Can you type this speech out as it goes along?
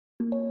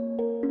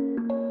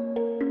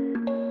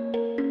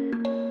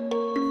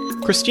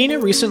Christina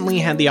recently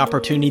had the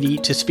opportunity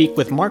to speak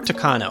with Mark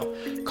Takano,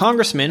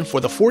 congressman for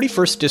the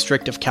 41st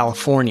District of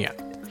California.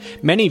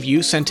 Many of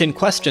you sent in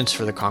questions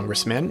for the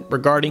congressman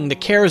regarding the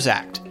CARES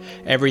Act,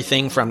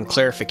 everything from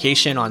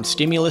clarification on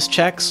stimulus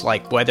checks,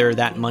 like whether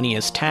that money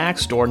is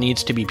taxed or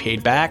needs to be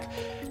paid back,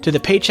 to the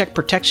Paycheck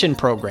Protection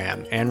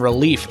Program and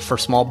relief for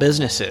small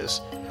businesses,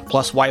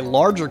 plus why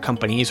larger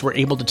companies were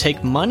able to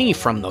take money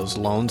from those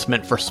loans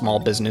meant for small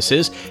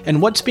businesses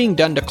and what's being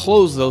done to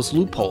close those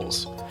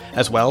loopholes,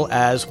 as well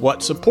as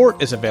what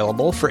support is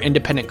available for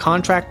independent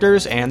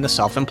contractors and the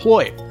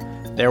self-employed.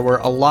 There were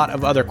a lot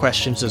of other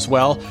questions as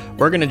well.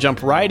 We're going to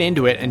jump right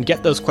into it and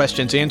get those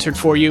questions answered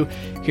for you.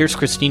 Here's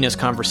Christina's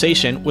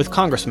conversation with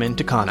Congressman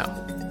Takano.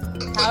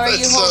 How are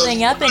you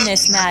holding up in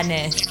this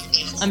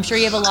madness? I'm sure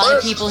you have a lot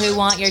of people who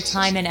want your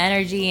time and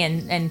energy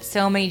and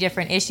so many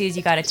different issues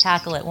you got to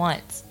tackle at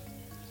once.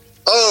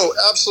 Oh,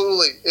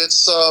 absolutely.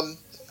 It's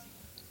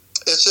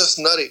just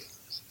nutty.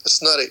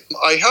 It's nutty.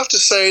 I have to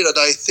say that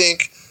I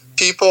think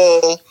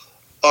people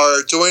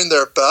are doing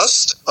their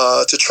best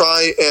to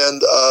try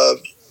and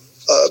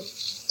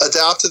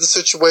adapt to the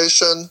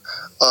situation.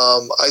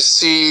 I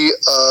see,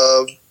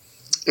 a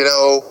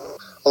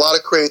lot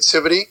of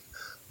creativity.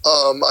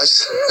 I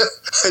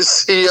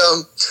see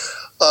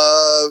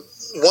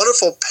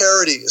wonderful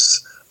parodies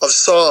of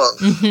song.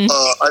 Mm-hmm.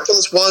 I think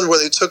it's one where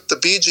they took the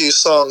Bee Gees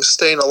song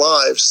Staying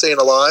Alive.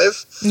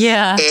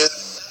 Yeah. And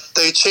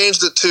they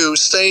changed it to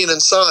Staying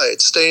Inside.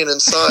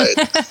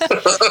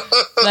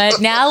 But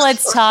now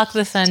let's talk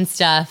the fun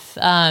stuff.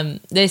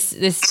 This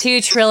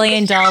 $2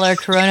 trillion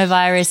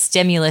coronavirus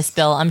stimulus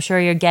bill, I'm sure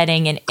you're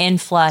getting an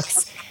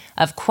influx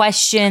of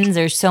questions.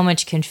 There's so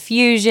much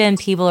confusion.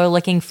 People are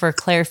looking for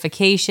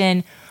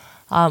clarification.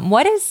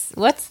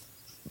 What's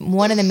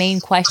one of the main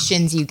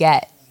questions you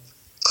get?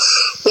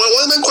 Well,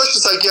 one of the main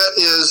questions I get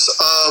is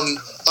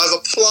I've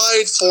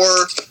applied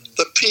for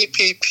the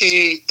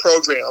PPP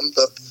program,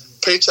 the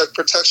Paycheck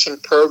Protection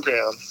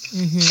Program,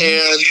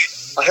 and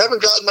I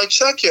haven't gotten my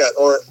check yet,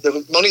 or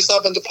the money's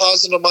not been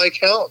deposited on my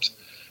account,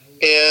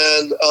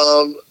 and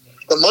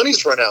the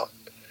money's run out.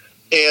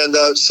 And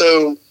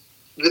so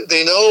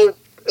they know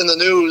in the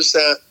news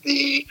that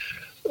the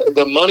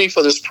money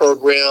for this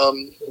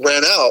program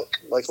ran out,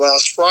 like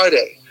last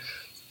Friday.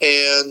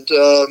 And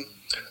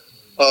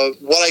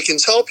what I can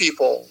tell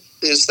people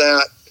is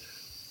that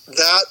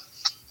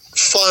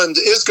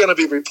is going to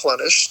be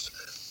replenished.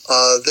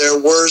 There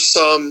were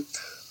some,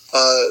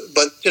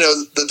 but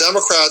the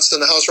Democrats in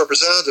the House of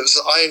Representatives,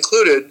 I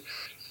included,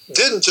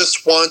 didn't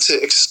just want to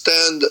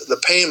extend the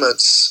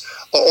payments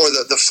or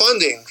the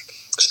funding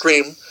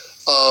stream.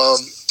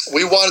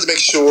 We wanted to make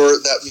sure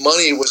that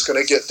money was going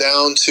to get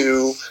down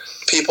to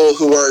people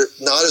who are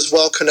not as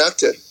well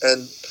connected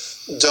and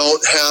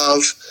don't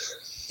have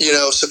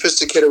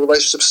sophisticated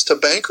relationships to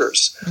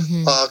bankers,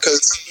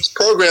 because this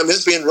program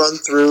is being run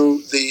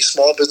through the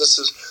Small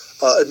Businesses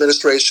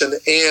Administration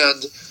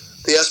and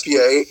the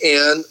SBA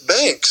and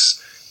banks.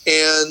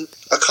 And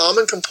a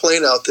common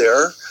complaint out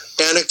there,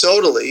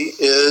 anecdotally,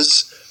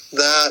 is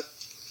that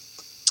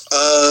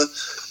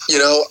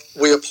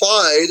we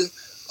applied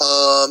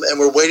and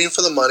we're waiting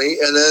for the money,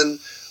 and then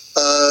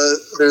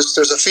there's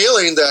a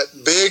feeling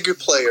that big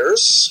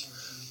players,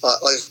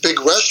 like big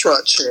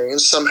restaurant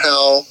chains,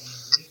 somehow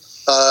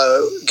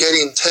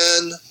getting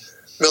 $10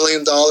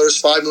 million,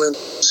 $5 million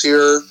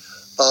here,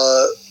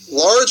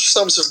 large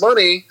sums of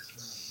money,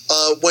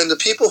 when the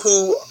people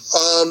who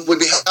would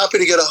be happy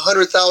to get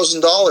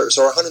 $100,000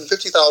 or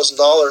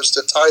 $150,000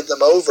 to tide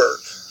them over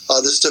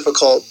this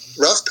difficult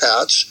rough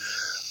patch,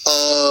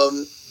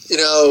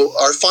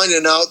 are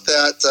finding out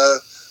that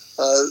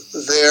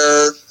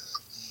their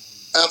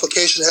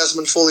application hasn't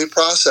been fully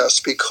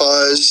processed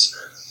because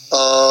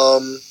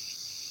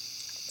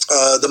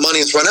the money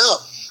has run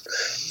out.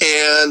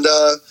 And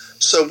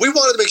so we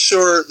wanted to make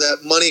sure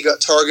that money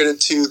got targeted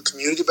to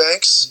community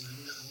banks,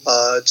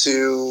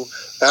 to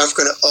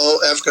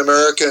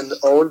African-American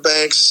owned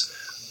banks,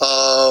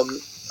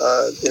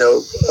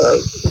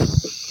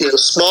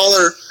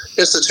 smaller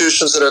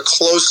institutions that are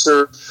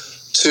closer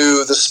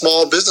to the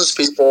small business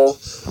people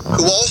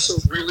who also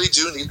really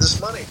do need this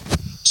money.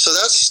 So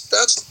that's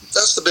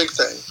the big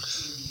thing.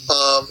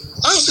 I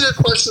also had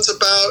questions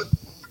about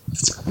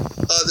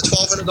the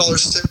 $1,200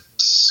 stimulus.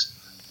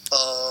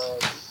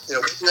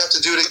 What do you have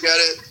to do to get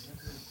it?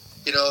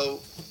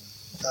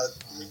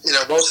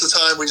 Most of the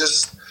time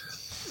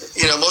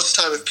most of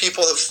the time if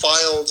people have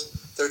filed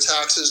their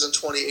taxes in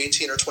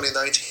 2018 or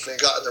 2019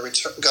 and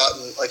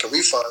gotten like a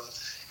refund,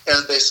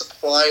 and they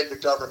supplied the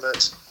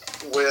government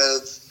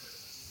with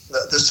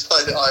they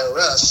supplied the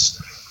IRS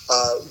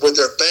with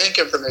their bank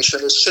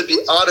information, it should be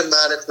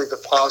automatically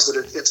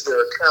deposited into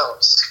their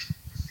accounts.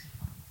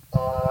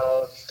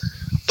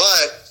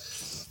 But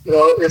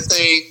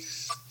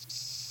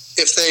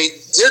if they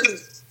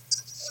didn't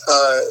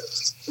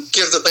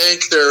give the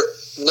bank their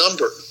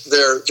number,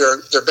 their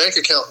bank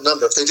account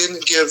number, if they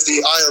didn't give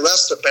the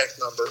IRS the bank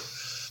number,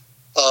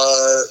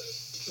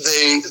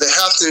 they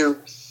have to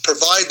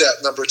provide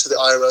that number to the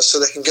IRS so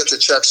they can get the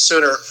check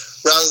sooner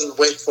rather than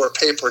wait for a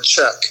paper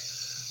check.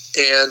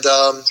 And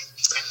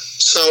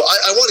so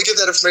I want to give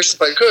that information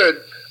if I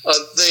could.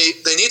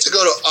 They need to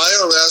go to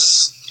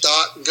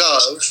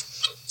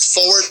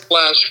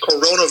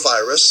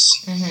irs.gov/coronavirus,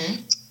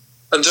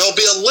 and there'll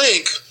be a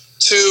link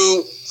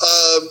to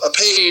a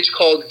page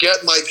called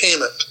Get My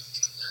Payment.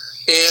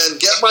 And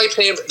Get My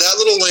Payment, that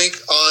little link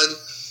on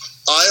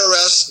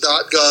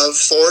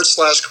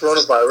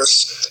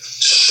irs.gov/coronavirus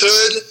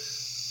should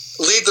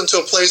lead them to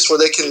a place where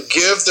they can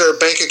give their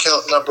bank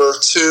account number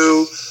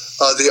to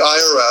the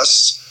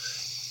IRS.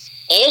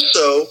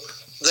 Also,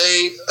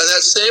 in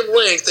that same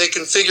link, they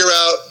can figure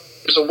out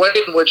there's a way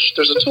in which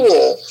there's a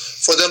tool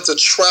for them to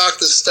track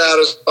the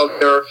status of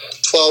their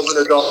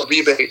 $1,200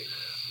 rebate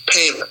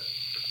payment.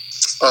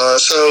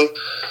 So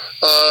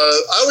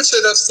I would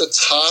say that's the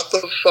top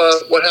of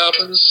what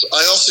happens.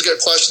 I also get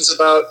questions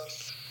about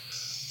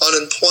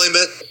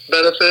unemployment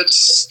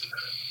benefits,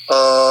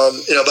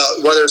 about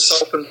whether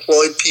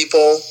self-employed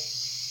people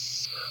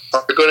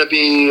are going to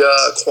be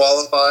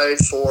qualified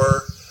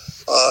for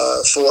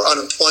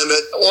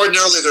unemployment.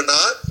 Ordinarily, they're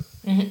not.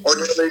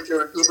 Ordinarily, if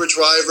you're an Uber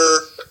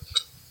driver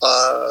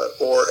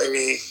or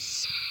a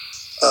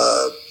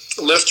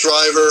Lyft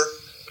driver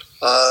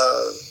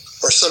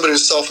or somebody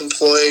who's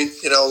self-employed,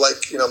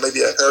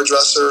 maybe a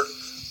hairdresser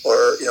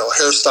or a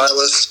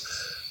hairstylist,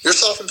 you're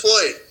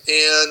self-employed,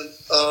 and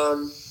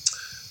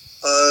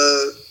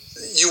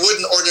you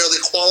wouldn't ordinarily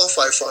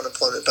qualify for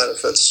unemployment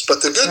benefits.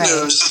 But the good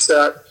news is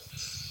that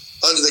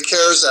under the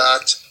CARES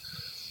Act,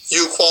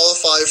 you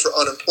qualify for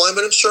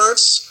unemployment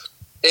insurance,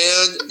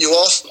 and you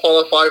also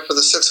qualify for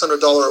the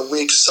 $600 a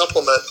week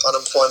supplement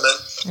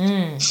unemployment.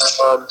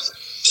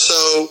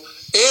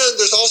 And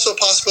there's also a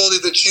possibility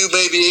that you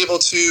may be able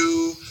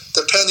to,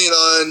 depending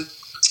on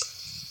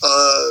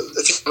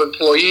if you have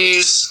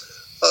employees,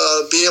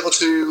 be able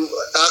to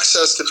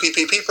access the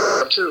PPP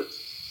program too.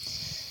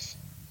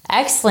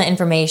 Excellent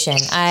information.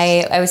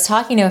 I was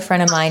talking to a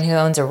friend of mine who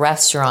owns a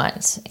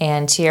restaurant,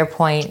 and to your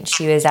point,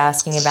 she was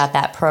asking about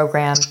that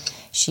program.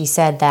 She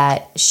said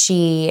that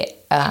she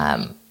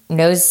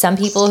knows some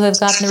people who have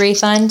gotten the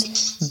refund,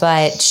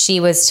 but she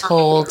was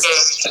told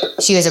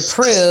she was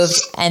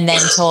approved and then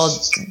told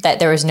that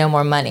there was no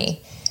more money.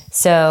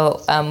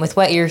 So with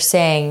what you're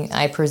saying,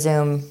 I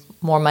presume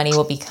more money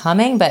will be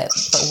coming, but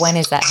when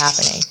is that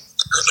happening?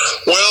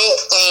 Well,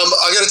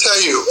 I got to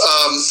tell you,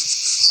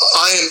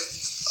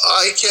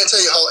 I can't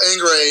tell you how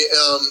angry I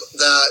am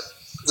that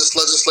this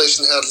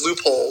legislation had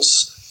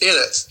loopholes in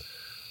it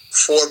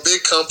for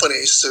big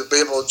companies to be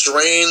able to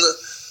drain,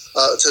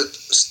 to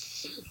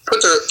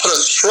put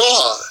a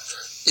straw,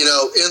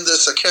 in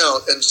this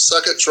account and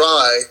suck it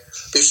dry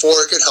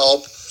before it could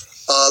help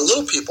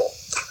little people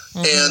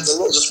and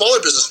the smaller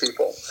business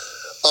people.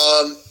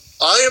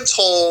 I am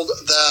told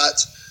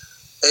that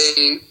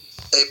a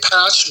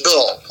patch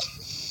bill.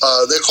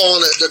 They're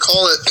calling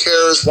it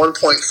CARES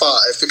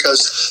 1.5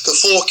 because the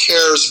full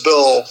CARES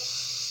bill,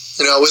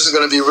 isn't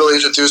going to be really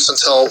introduced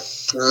until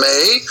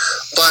May.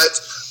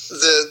 But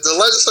the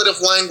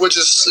legislative language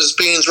is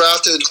being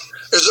drafted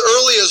as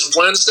early as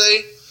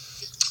Wednesday.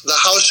 The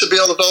House should be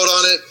able to vote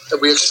on it, and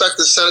we expect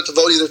the Senate to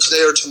vote either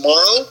today or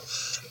tomorrow.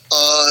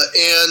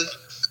 And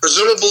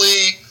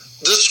presumably,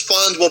 this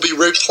fund will be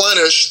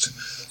replenished,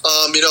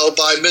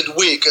 by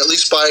midweek, at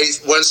least by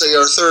Wednesday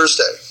or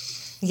Thursday.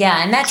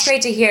 Yeah, and that's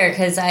great to hear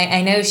because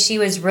I know she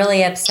was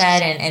really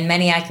upset and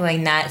many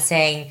echoing that,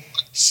 saying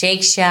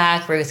Shake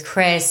Shack, Ruth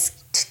Chris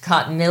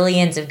caught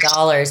millions of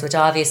dollars, which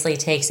obviously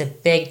takes a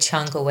big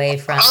chunk away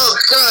from. Oh,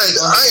 God.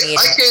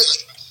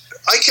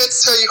 I can't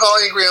tell you how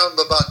angry I am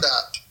about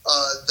that.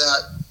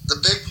 That the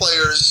big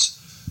players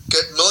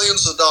get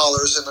millions of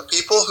dollars, and the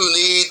people who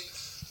need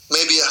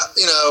maybe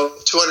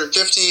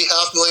 $250,000,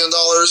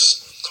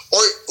 $500,000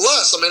 or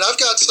less. I mean, I've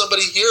got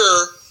somebody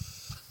here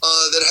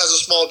that has a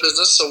small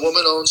business, a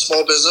woman-owned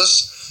small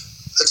business.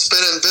 It's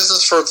been in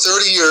business for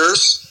 30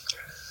 years,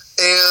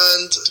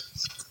 and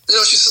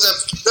she says,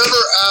 I've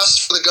never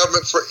asked for the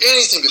government for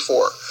anything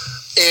before,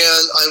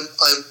 and I'm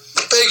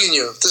begging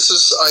you.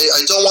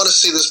 I don't want to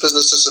see this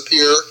business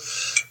disappear,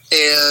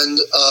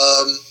 and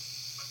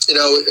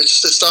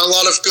it's done a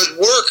lot of good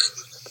work.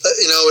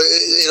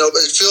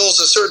 It fills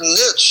a certain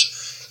niche,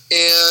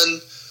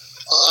 and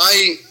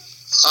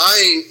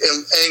I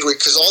am angry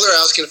because all they're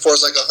asking for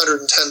is like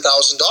 $110,000, and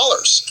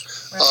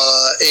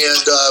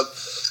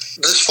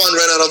this fund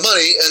ran out of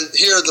money. And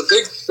here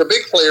the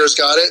big players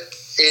got it,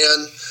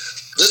 and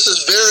this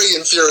is very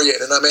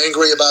infuriating. I'm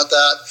angry about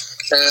that,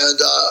 and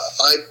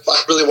I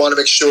really want to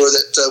make sure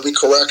that we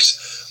correct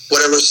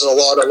whatever's in the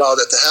law to allow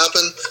that to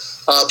happen.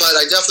 But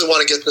I definitely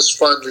want to get this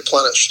fund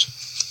replenished.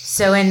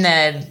 So in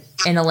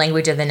the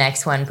language of the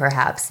next one,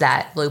 perhaps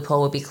that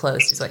loophole will be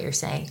closed, is what you're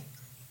saying.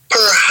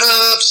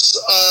 Perhaps,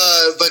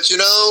 but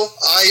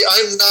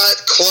I'm not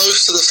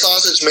close to the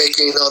sausage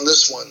making on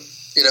this one.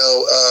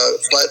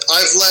 But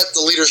I've let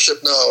the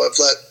leadership know. I've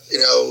let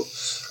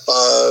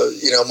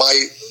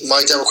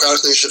my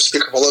Democratic leadership,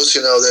 Speaker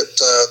Pelosi, know that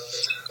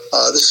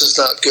this is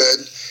not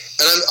good.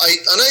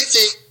 I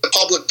think the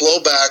public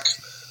blowback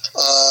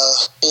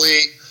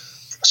hopefully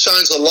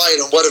shines a light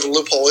on whatever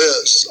loophole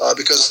is,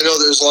 because I know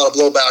there's a lot of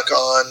blowback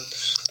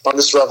on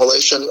this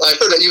revelation. I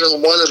heard that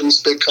even one of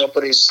these big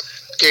companies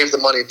gave the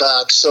money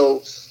back.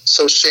 So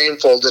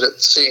shameful did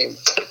it seem.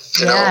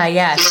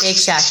 Yeah. Shake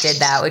Shack did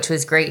that, which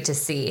was great to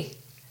see.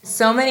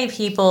 So many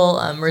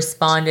people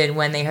responded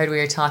when they heard we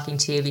were talking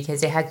to you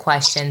because they had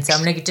questions. So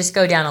I'm going to just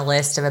go down a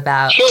list of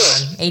about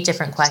 8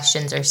 different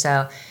questions or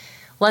so.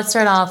 Let's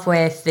start off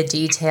with the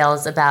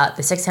details about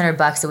the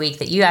 $600 a week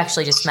that you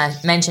actually just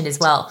mentioned as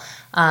well,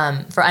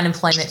 for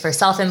unemployment for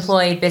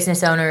self-employed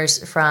business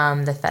owners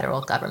from the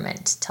federal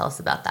government. Tell us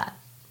about that.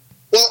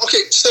 Well,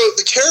 okay, so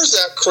the CARES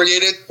Act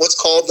created what's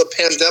called the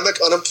Pandemic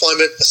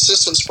Unemployment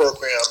Assistance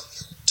Program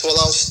to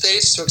allow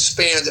states to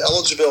expand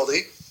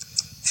eligibility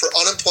for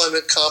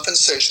unemployment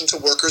compensation to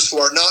workers who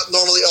are not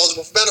normally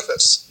eligible for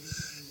benefits.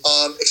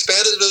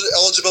 Expanded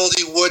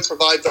eligibility would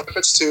provide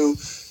benefits to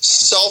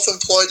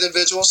self-employed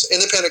individuals,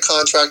 independent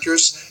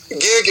contractors,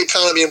 gig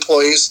economy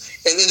employees,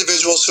 and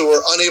individuals who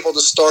are unable to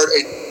start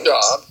a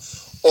job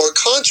or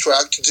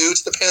contract due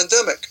to the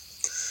pandemic.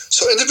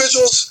 So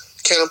individuals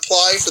can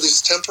apply for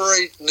these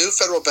temporary new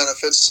federal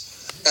benefits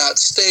at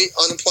state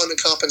unemployment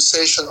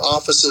compensation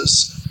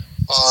offices,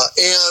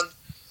 and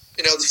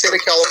the state of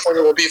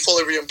California will be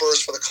fully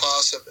reimbursed for the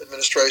cost of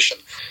administration.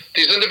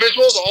 These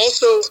individuals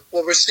also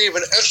will receive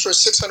an extra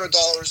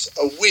 $600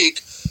 a week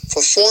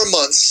for 4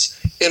 months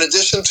in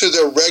addition to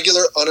their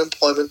regular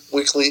unemployment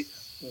weekly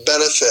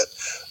benefit.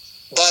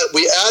 But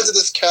we add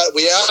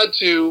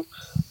to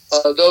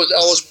those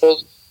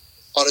eligible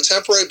on a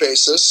temporary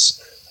basis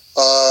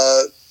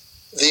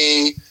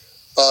the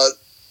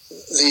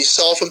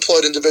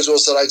self-employed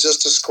individuals that I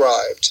just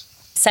described.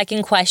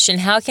 Second question,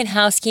 how can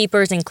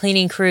housekeepers and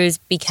cleaning crews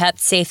be kept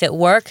safe at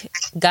work?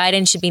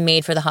 Guidance should be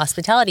made for the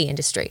hospitality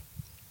industry.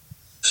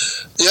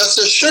 Yes,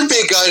 there should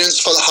be guidance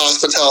for the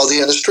hospitality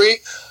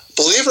industry.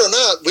 Believe it or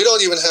not, we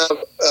don't even have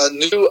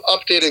new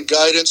updated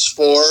guidance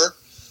for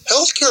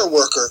healthcare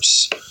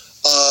workers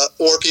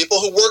or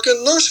people who work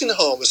in nursing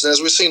homes. And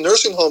as we see,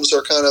 nursing homes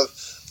are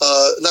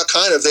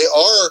they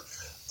are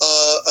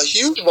a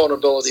huge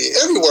vulnerability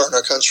everywhere in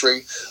our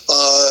country,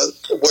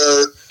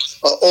 where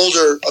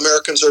older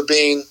Americans are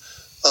being,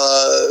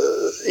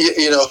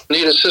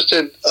 need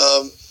assisted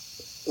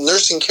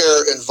nursing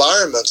care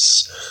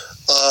environments.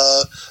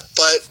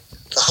 But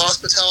the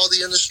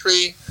hospitality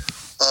industry,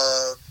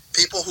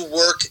 people who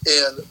work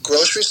in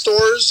grocery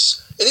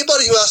stores,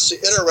 anybody who has to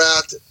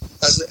interact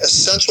as an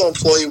essential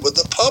employee with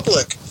the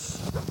public,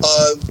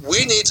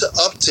 we need to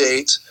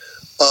update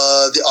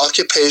the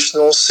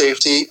occupational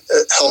safety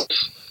health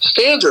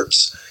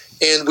standards.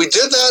 And we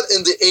did that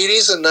in the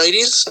 80s and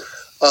 90s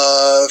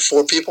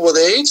for people with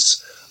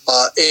AIDS.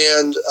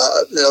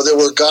 There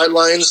were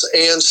guidelines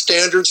and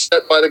standards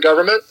set by the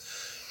government.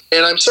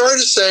 And I'm sorry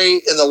to say,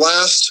 in the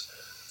last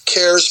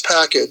CARES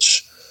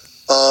package,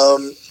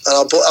 and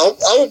I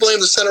will blame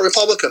the Senate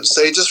Republicans.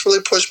 They just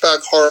really pushed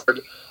back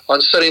hard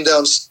on setting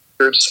down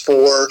standards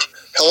for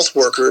health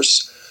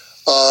workers.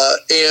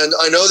 And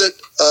I know that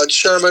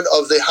Chairman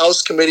of the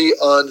House Committee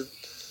on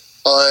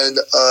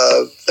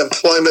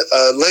Employment,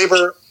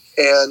 Labor,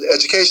 and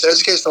Education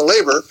and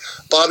Labor,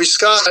 Bobby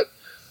Scott,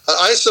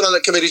 I sit on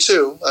that committee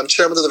too. I'm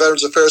chairman of the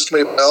Veterans Affairs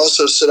Committee, but I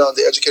also sit on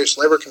the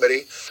Education and Labor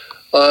Committee.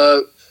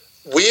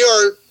 We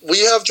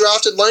have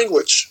drafted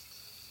language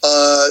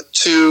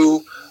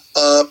to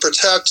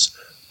protect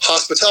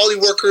hospitality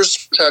workers,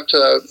 protect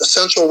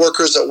essential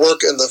workers that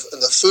work in the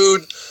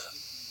food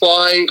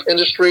supply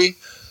industry.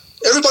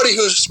 Everybody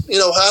who's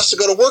has to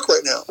go to work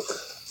right now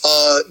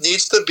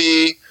needs to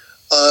be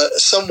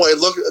some way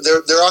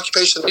their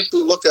occupation needs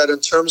to be looked at in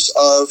terms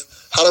of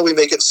how do we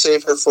make it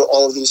safer for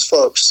all of these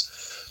folks.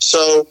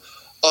 So,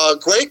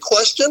 great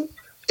question,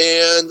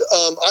 and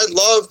I'd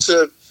love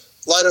to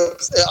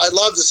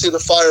see the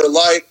fire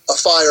light a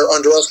fire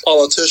under us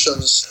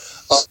politicians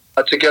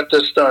to get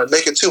this done.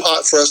 Make it too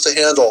hot for us to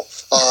handle,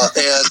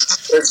 and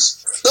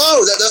that's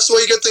the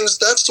way you get things.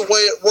 That's the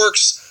way it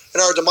works in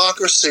our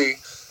democracy,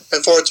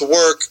 and for it to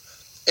work,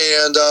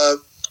 and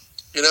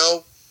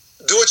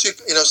do what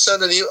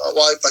send an email.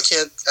 Well, I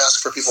can't ask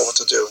for people what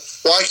to do.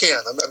 Well, I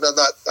can. I'm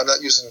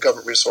not using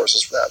government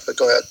resources for that, but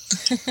go ahead.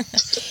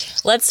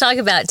 Let's talk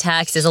about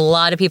taxes. A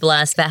lot of people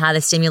ask about how the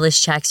stimulus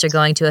checks are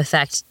going to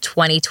affect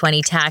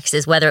 2020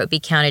 taxes, whether it be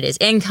counted as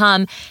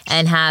income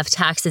and have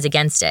taxes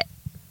against it.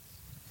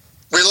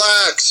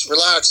 Relax.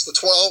 The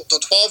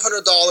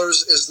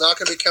 $1,200 is not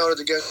going to be counted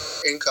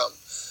against income.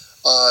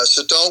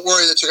 So don't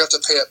worry that you're going to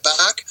have to pay it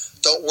back.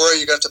 Don't worry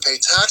you're going to have to pay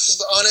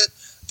taxes on it.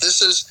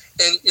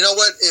 And you know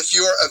what? If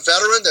you're a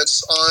veteran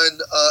that's on,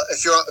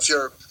 if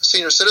you're a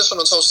senior citizen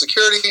on Social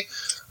Security,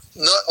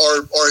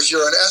 or if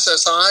you're an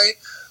SSID,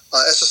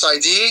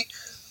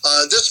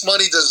 this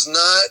money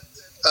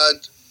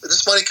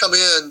coming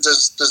in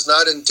does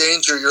not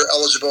endanger your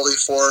eligibility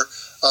for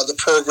the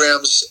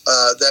programs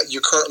that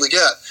you currently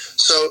get.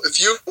 So if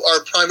you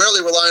are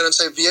primarily relying on,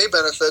 say, VA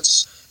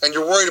benefits, and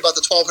you're worried about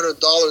the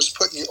 $1,200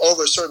 putting you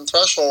over a certain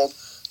threshold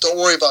Don't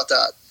worry about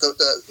that.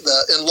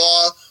 In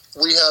law,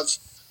 we have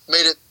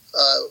made it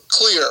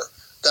clear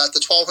that the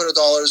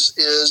 $1,200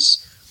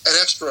 is an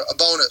extra, a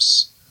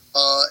bonus.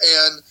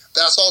 And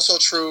that's also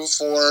true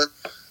for,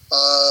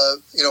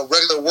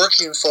 regular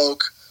working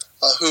folk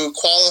who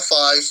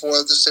qualify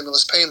for the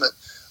stimulus payment.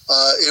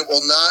 You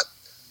will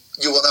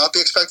not be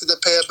expected to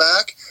pay it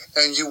back,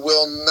 and you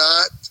will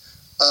not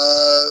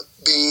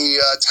be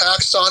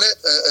taxed on it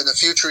in a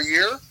future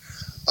year.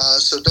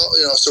 So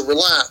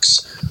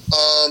relax.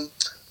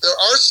 There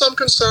are some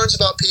concerns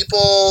about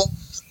people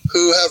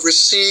who have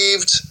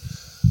received,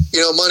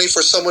 money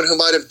for someone who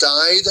might have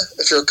died.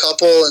 If you're a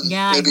couple and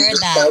maybe your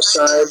spouse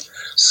died.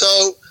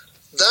 So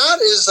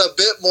that is a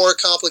bit more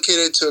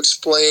complicated to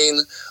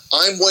explain.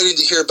 I'm waiting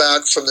to hear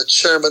back from the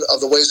chairman of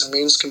the Ways and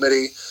Means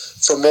Committee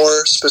for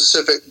more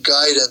specific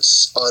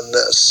guidance on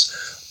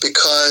this,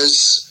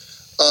 because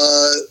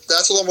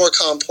that's a little more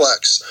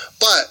complex.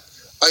 But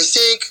I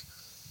think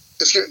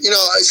if you're,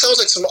 it sounds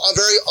like some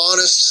very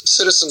honest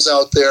citizens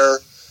out there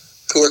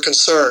who are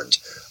concerned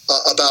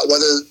about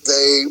whether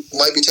they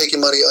might be taking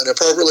money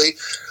inappropriately.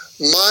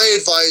 My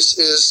advice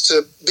is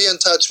to be in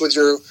touch with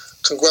your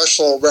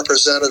congressional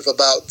representative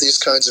about these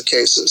kinds of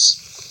cases.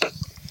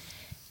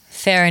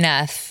 Fair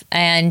enough.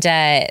 And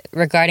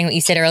regarding what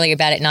you said earlier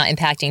about it not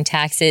impacting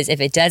taxes,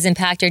 if it does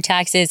impact your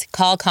taxes,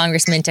 call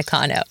Congressman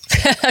Takano.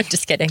 I'm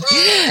just kidding. Call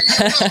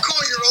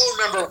your own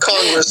member of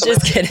Congress.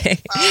 Just kidding.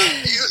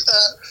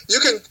 You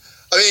can,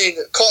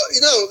 call,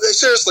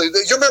 seriously,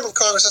 your member of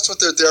Congress, that's what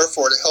they're there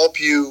for, to help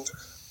you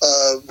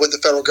with the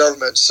federal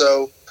government.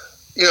 So,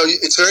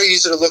 it's very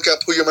easy to look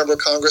up who your member of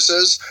Congress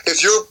is.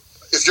 If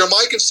you're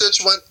my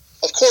constituent,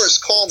 of course,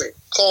 call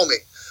me.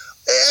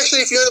 Actually,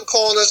 if you end up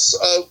calling us,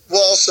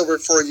 we'll also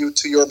refer you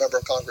to your member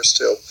of Congress,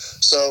 too.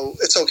 So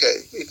it's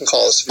okay. You can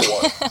call us if you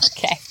want.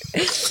 Okay.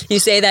 You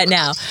say that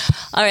now.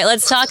 All right,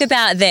 let's talk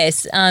about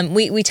this.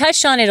 We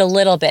touched on it a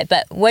little bit,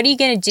 but what are you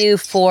going to do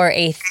for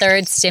a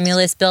third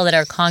stimulus bill that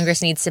our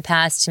Congress needs to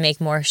pass to make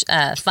more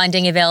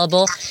funding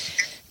available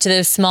to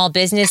those small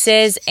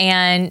businesses?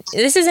 And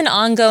this is an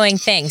ongoing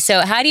thing. So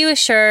how do you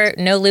assure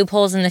no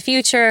loopholes in the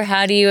future?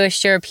 How do you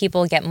assure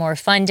people get more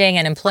funding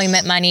and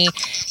employment money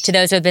to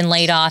those who have been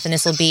laid off, and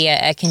this will be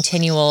a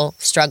continual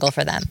struggle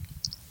for them?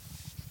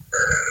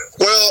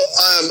 Well,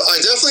 I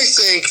definitely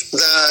think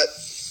that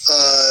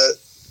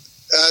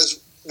as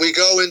we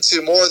go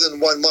into more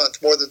than 1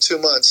 month, more than 2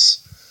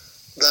 months,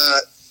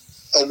 that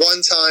a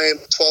one-time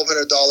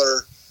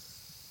 $1,200,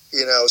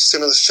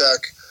 stimulus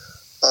check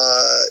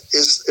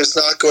is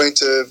not going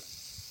to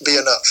be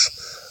enough.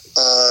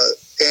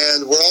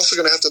 And we're also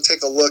going to have to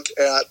take a look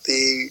at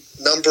the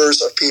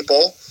numbers of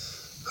people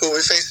who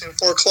are facing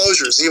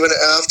foreclosures, even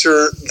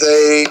after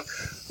they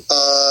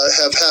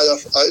have had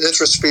an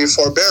interest-free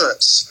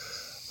forbearance.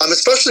 I'm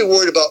especially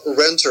worried about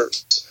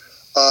renters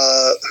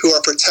who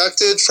are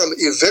protected from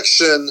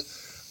eviction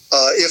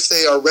if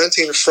they are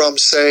renting from,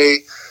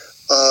 say,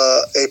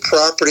 a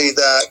property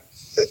that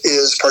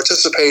is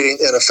participating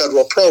in a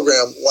federal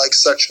program like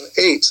Section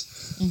 8.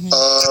 Mm-hmm.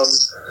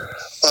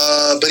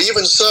 But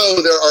even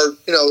so, there are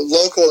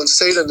local and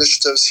state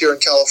initiatives here in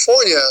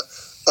California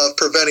of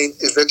preventing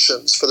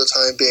evictions for the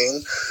time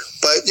being.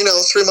 But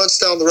 3 months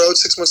down the road,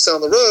 6 months down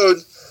the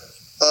road,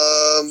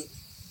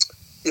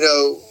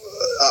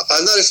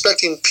 I'm not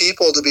expecting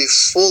people to be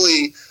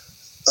fully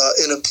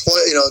in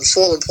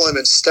full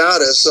employment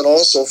status and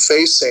also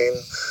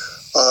facing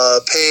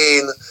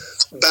paying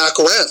back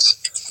rent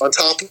on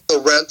top of the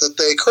rent that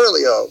they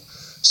currently owe.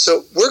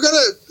 So we're going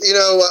to,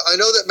 I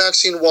know that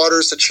Maxine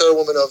Waters, the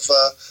chairwoman of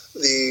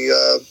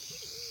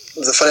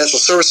the Financial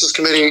Services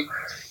Committee,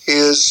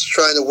 is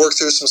trying to work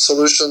through some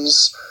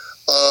solutions.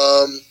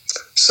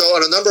 So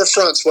on a number of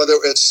fronts, whether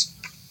it's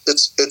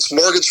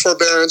mortgage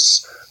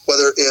forbearance,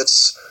 whether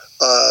it's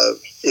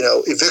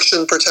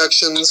eviction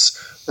protections,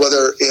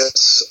 whether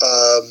it's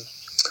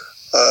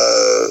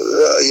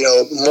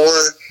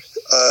more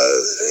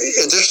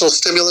additional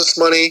stimulus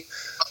money.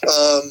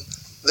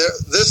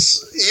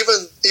 This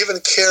even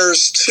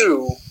CARES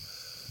 2,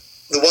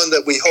 the one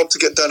that we hope to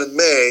get done in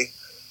May,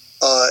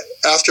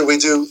 after we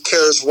do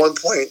CARES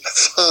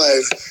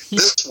 1.5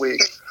 this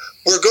week,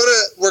 we're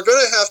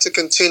gonna have to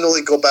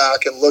continually go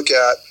back and look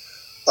at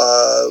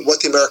what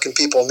the American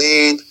people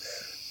need,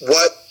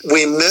 what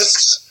we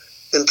missed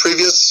in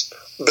previous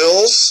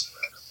bills,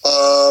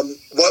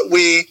 what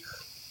we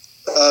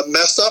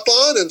messed up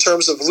on in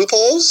terms of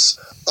loopholes.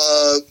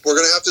 We're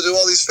going to have to do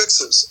all these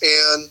fixes.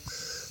 And,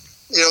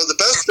 the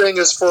best thing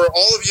is for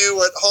all of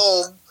you at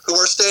home who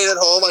are staying at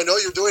home, I know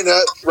you're doing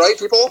that, right,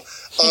 people?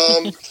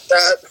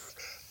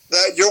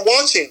 That you're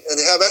watching and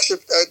have extra,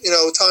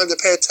 time to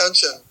pay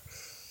attention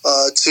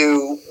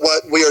to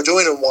what we are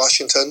doing in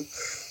Washington.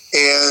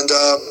 And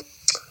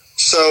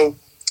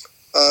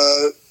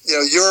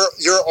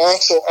you're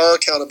also our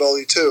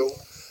accountability too.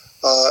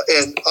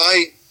 And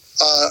I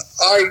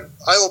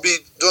will be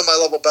doing my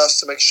level best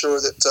to make sure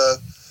that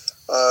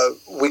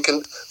we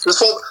can.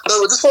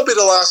 This won't be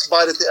the last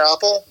bite at the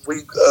apple.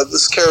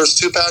 This CARES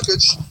 2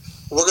 package.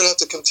 We're going to have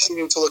to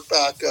continue to look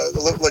back,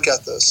 look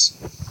at this.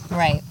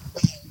 Right.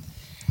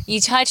 You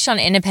touched on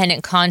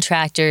independent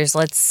contractors.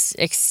 Let's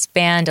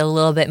expand a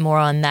little bit more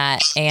on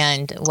that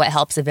and what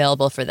help's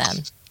available for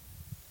them.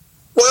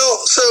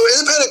 Well, so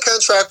independent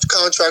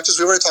contractors,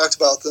 we already talked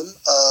about them.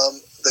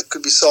 They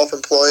could be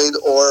self-employed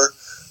or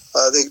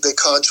they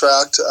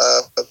contract.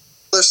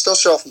 They're still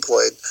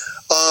self-employed.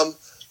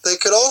 They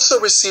could also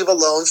receive a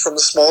loan from the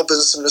Small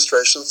Business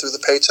Administration through the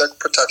Paycheck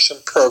Protection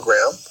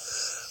Program.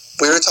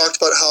 We already talked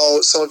about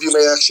how some of you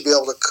may actually be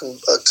able to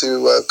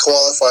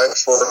qualify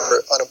for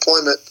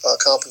unemployment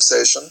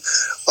compensation.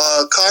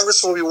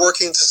 Congress will be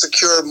working to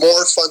secure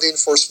more funding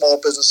for small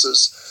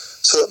businesses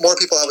so that more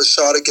people have a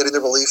shot at getting the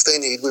relief they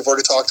need. We've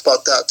already talked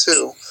about that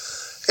too.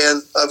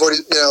 And I've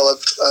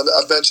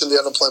mentioned the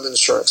unemployment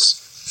insurance.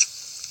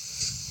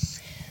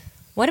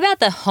 What about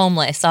the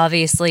homeless?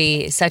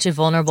 Obviously, such a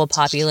vulnerable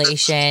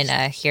population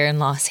here in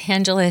Los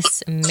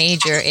Angeles,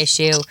 major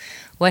issue.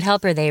 What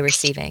help are they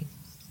receiving?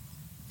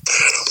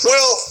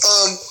 Well,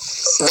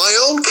 my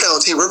own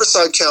county,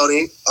 Riverside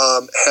County,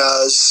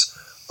 has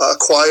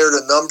acquired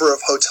a number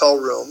of hotel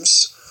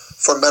rooms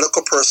for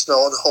medical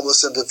personnel and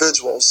homeless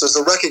individuals. There's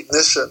a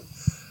recognition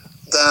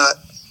that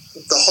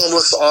the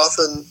homeless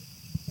often,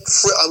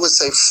 I would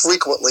say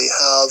frequently,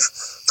 have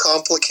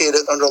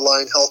complicated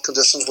underlying health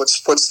conditions,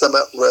 which puts them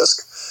at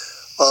risk.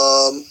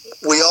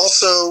 We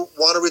also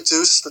want to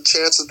reduce the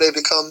chance that they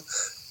become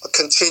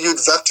continued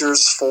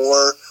vectors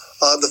for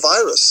the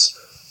virus.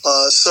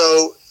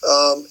 So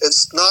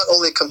it's not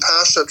only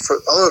compassionate for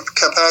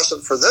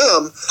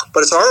them,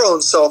 but it's our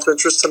own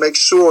self-interest to make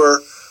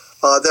sure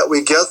that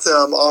we get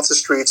them off the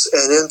streets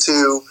and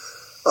into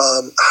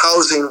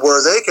housing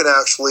where they can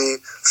actually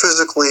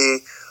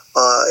physically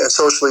and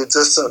socially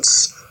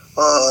distance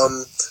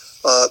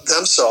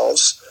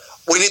themselves.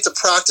 We need to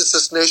practice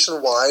this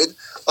nationwide.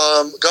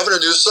 Governor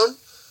Newsom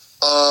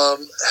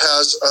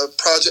has a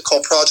project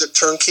called Project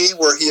Turnkey,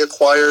 where he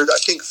acquired, I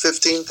think,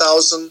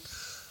 15,000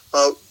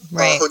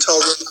 hotel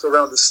rooms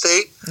around the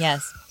state.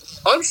 Yes.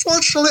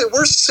 Unfortunately,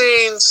 we're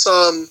seeing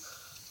some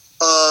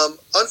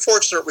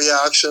unfortunate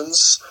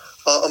reactions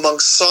among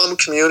some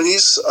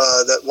communities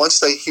that once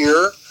they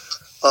hear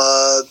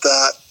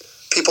that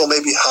people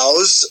may be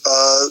housed,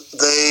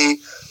 they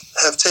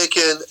have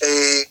taken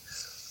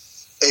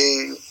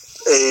I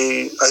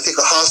think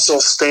a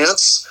hostile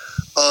stance.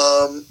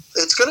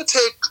 It's going to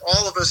take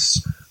all of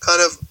us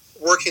kind of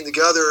working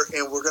together,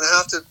 and we're going to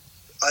have to,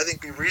 I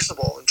think, be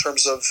reasonable in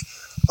terms of,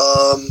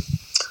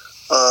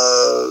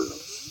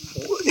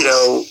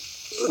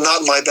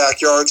 not in my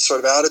backyard sort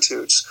of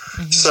attitudes.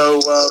 Mm-hmm.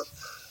 So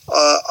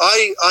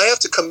I have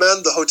to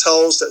commend the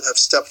hotels that have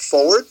stepped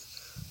forward.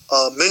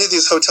 Many of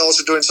these hotels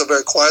are doing so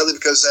very quietly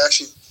because they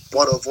actually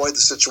want to avoid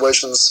the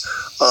situations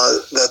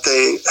that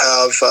they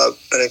have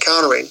been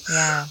encountering.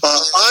 Yeah.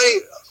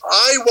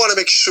 I want to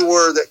make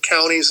sure that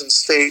counties and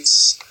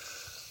states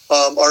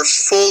are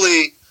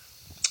fully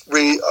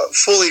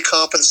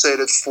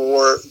compensated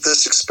for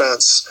this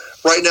expense.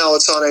 Right now,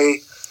 it's on a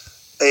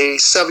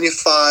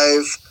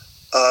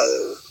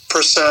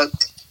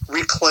 75%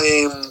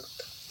 reclaim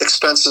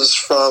expenses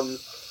from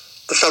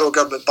the federal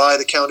government by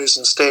the counties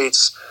and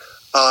states,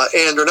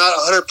 and they're not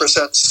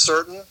 100%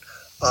 certain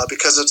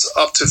because it's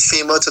up to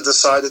FEMA to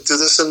decide to do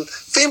this, and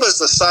FEMA is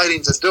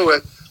deciding to do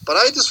it. But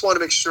I just want to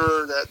make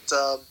sure that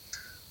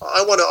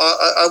I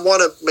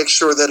want to make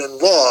sure that in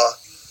law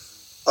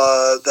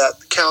that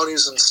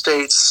counties and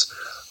states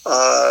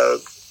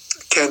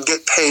can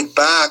get paid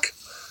back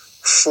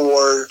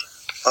for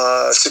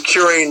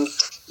securing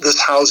this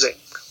housing,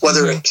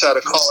 whether it's at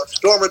a college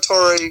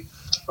dormitory.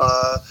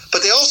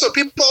 But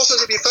people also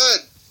need to be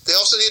fed. They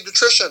also need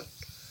nutrition.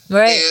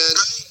 Right. And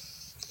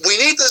we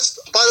need this,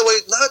 by the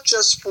way, not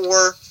just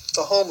for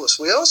the homeless.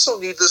 We also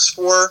need this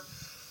for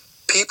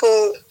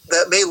people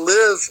that may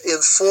live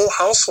in full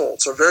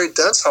households or very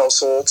dense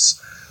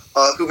households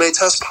who may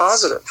test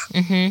positive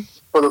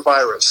for the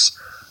virus.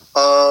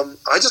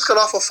 I just got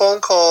off a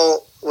phone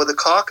call with the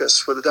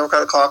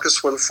Democratic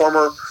caucus, with the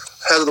former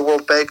head of the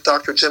World Bank,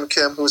 Dr. Jim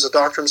Kim, who is a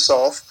doctor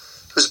himself,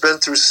 who's been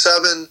through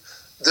 7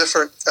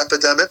 different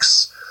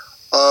epidemics.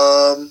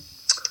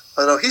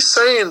 I know he's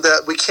saying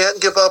that we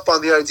can't give up on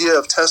the idea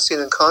of testing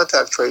and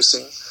contact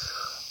tracing,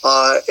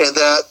 and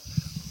that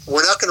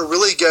we're not going to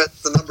really get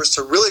the numbers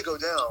to really go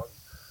down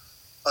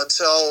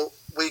until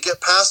we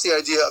get past the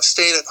idea of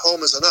staying at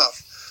home is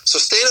enough. So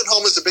staying at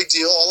home is a big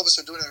deal. All of us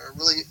are doing it.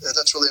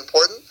 That's really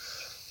important.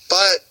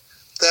 But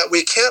that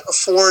we can't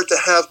afford to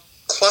have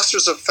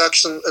clusters of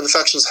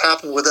infections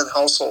happen within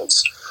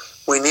households.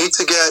 We need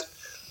to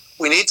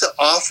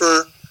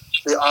offer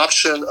the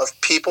option of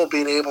people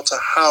being able to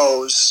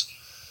house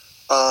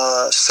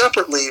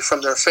separately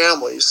from their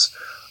families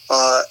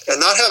and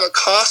not have it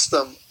cost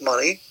them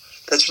money.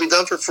 That should be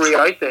done for free,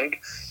 I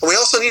think. And we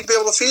also need to be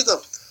able to feed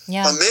them.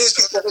 Yeah. Many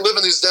people who live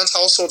in these dense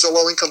households are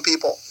low-income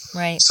people.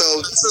 Right. So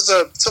this is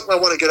something I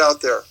want to get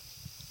out there.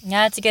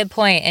 Yeah, that's a good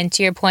point. And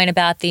to your point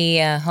about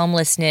the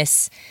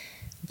homelessness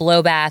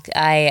blowback,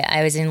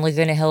 I was in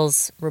Laguna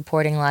Hills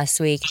reporting last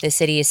week. The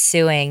city is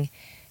suing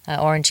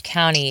Orange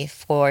County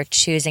for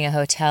choosing a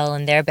hotel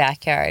in their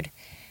backyard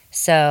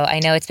So I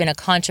know it's been a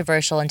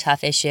controversial and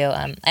tough issue.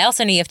 I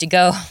also know you have to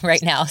go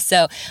right now.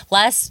 So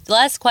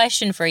last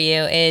question for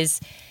you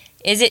is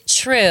it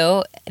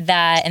true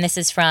that, and this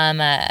is from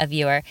a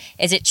viewer,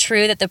 is it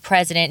true that the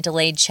president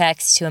delayed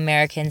checks to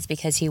Americans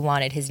because he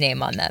wanted his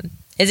name on them?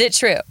 Is it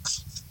true?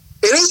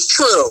 It is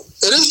true.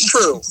 It is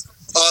true.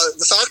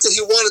 The fact that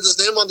he wanted his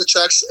name on the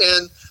checks,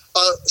 and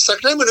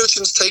Secretary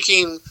Mnuchin's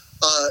taking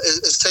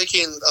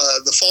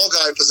the fall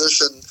guy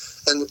position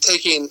and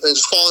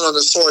just falling on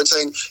his sword,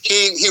 saying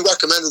he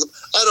recommended them.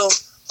 I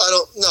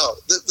don't know.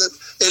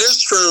 It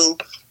is true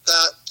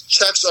that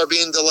checks are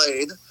being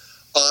delayed.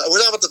 We're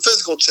not about the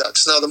physical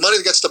checks. Now, the money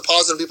that gets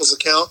deposited in people's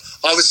account,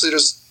 obviously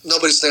there's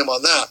nobody's name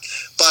on that.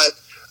 But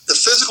the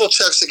physical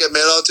checks that get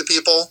mailed out to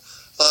people,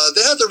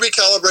 they have to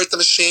recalibrate the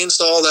machines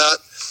and all that.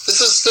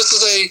 This is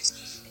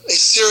a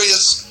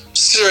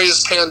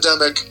serious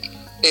pandemic,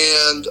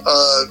 and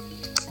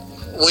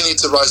we need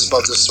to rise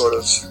above this sort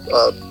of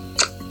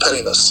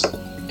pettiness.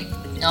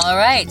 All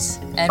right.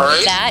 And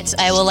with that,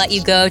 I will let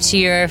you go to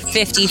your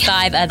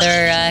 55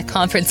 other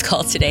conference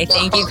calls today.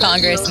 Thank you,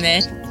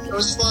 Congressman. It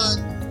was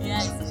fun.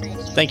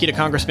 Thank you to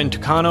Congressman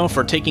Takano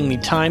for taking the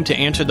time to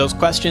answer those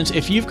questions.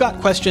 If you've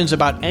got questions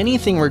about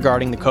anything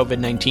regarding the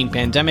COVID-19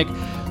 pandemic,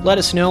 let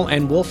us know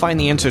and we'll find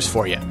the answers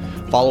for you.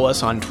 Follow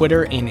us on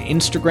Twitter and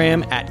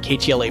Instagram at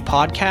KTLA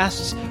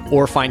Podcasts,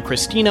 or find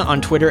Christina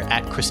on Twitter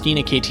at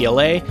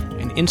ChristinaKTLA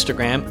and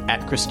Instagram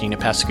at Christina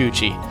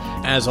Pascucci.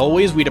 As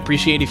always, we'd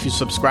appreciate if you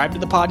subscribe to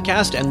the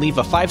podcast and leave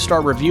a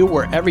 5-star review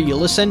wherever you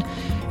listen.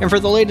 And for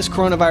the latest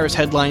coronavirus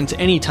headlines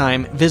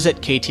anytime, visit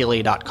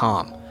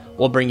KTLA.com.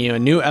 We'll bring you a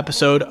new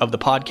episode of the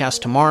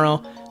podcast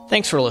tomorrow.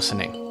 Thanks for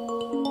listening.